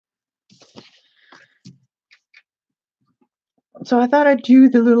So I thought I'd do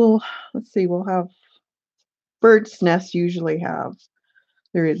the little, let's see, we'll have birds' nests usually have.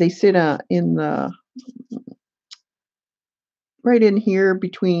 They sit in the right in here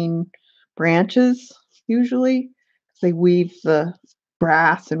between branches usually. They weave the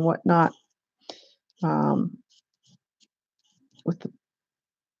grass and whatnot um, with the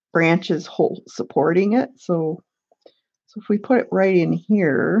branches whole supporting it. So if we put it right in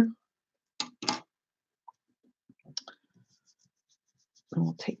here, and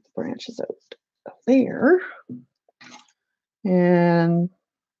we'll take the branches out of there, and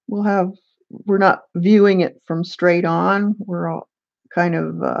we're not viewing it from straight on. We're all kind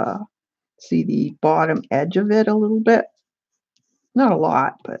of see the bottom edge of it a little bit. Not a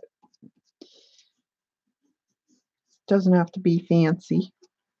lot, but doesn't have to be fancy.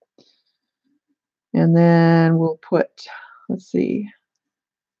 And then we'll put, let's see,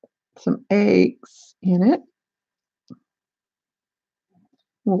 some eggs in it.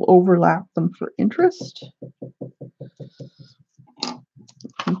 We'll overlap them for interest.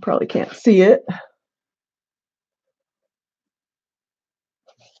 You probably can't see it.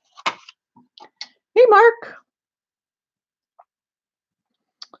 Hey, Mark.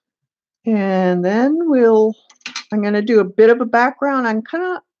 And then I'm going to do a bit of a background. I'm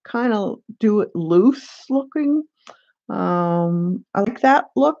kind of do it loose looking. I like that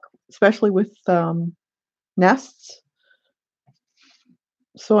look, especially with nests.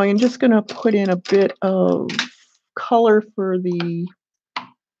 So I'm just going to put in a bit of color for the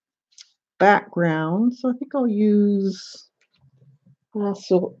background. So I think I'll use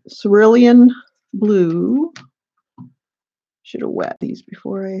cerulean blue. Should have wet these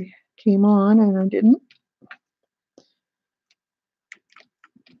before I came on, and I didn't.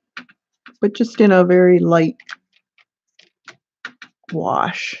 But just in a very light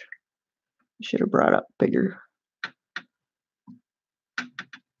wash. Should have brought up bigger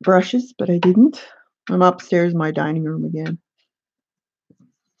brushes, but I didn't. I'm upstairs in my dining room again.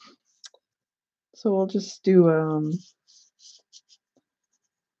 So I'll just do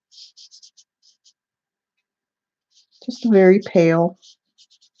just very pale.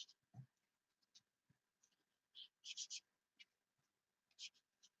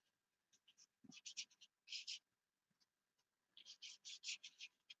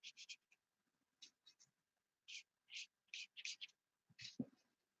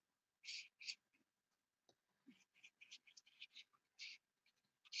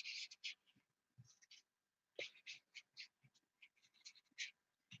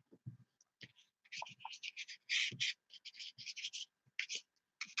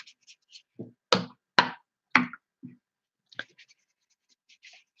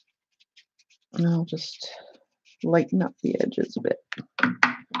 And I'll just lighten up the edges a bit.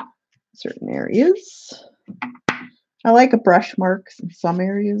 Certain areas. I like a brush marks in some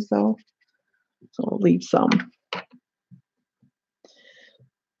areas though, so I'll leave some.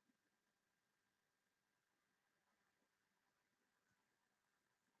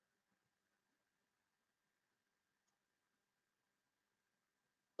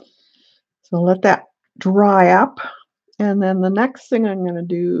 So let that dry up. And then the next thing I'm going to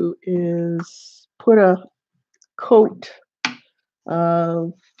do is put a coat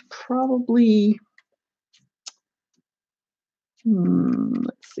of probably,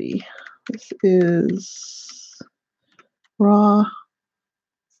 let's see, this is raw,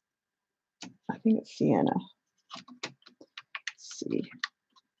 I think it's sienna. Let's see.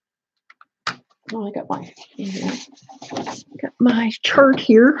 Oh, I got my chart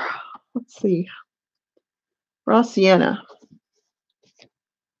here. Let's see. Raw sienna.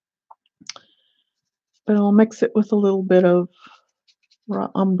 But I'll mix it with a little bit of raw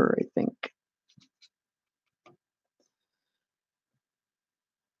umber, I think.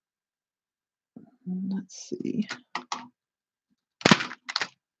 Let's see.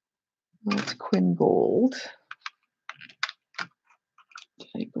 That's Quinn Gold. Did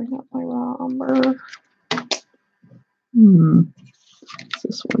I bring up my raw umber? What's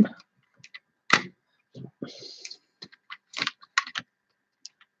this one?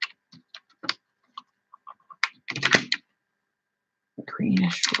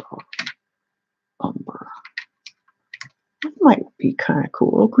 Greenish raw umber. That might be kind of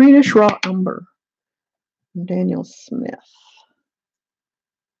cool. Greenish raw umber. Daniel Smith.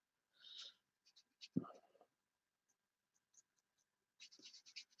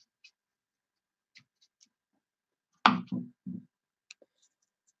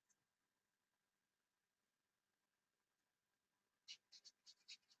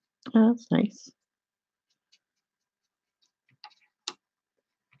 Oh, that's nice.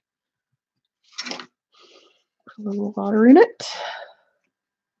 Put a little water in it.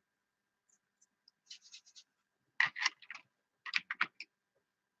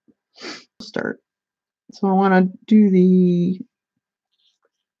 So I want to do the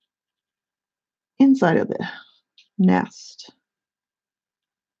inside of the nest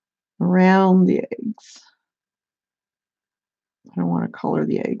around the eggs. I don't want to color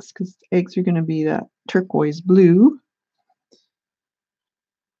the eggs because the eggs are going to be that turquoise blue.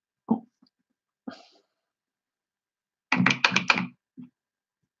 Oh, I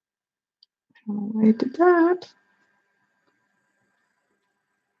don't know why I did that.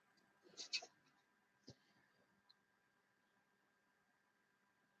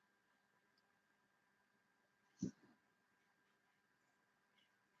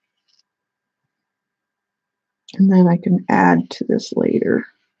 And then I can add to this later.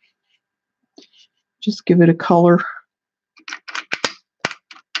 Just give it a color.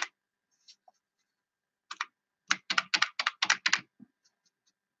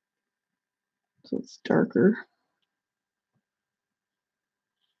 So it's darker.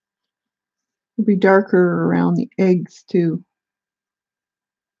 It'll be darker around the eggs too.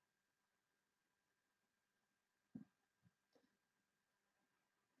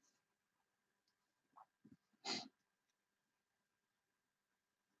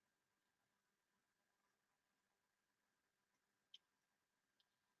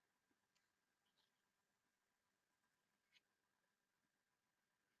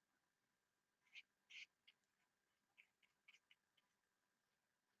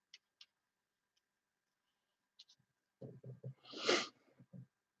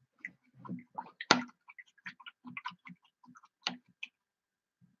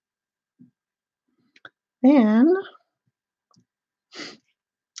 Then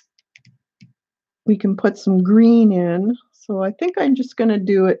we can put some green in. So I think I'm just going to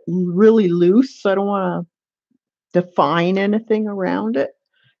do it really loose. So I don't want to define anything around it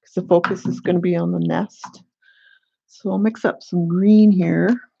because the focus is going to be on the nest. So I'll mix up some green here.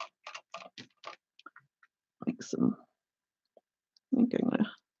 Make some, I think I'm going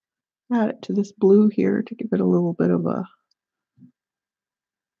to add it to this blue here to give it a little bit of a,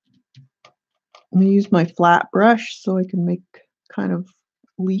 I'm going to use my flat brush so I can make kind of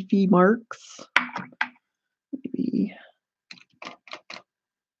leafy marks. Maybe,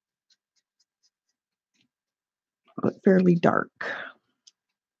 but fairly dark.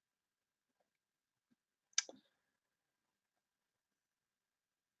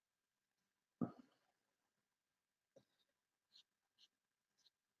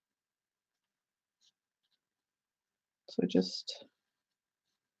 So just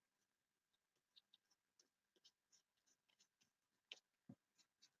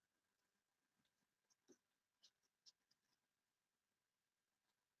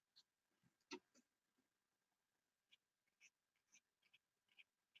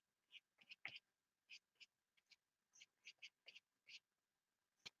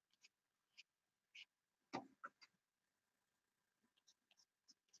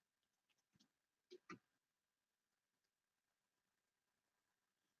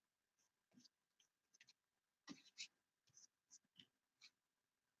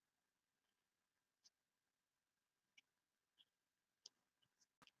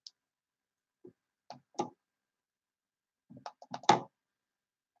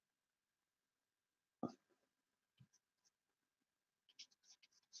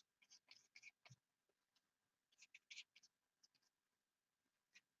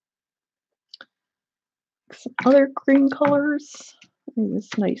some other green colors. This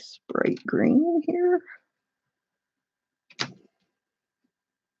nice bright green here.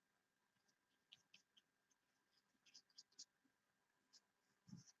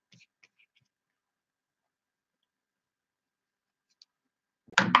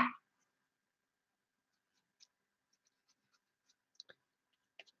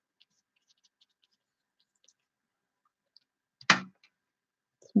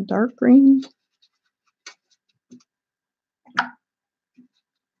 Some dark green.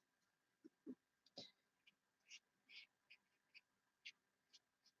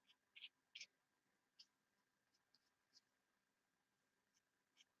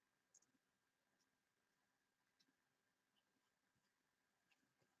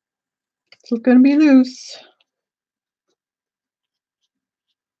 So it's going to be loose.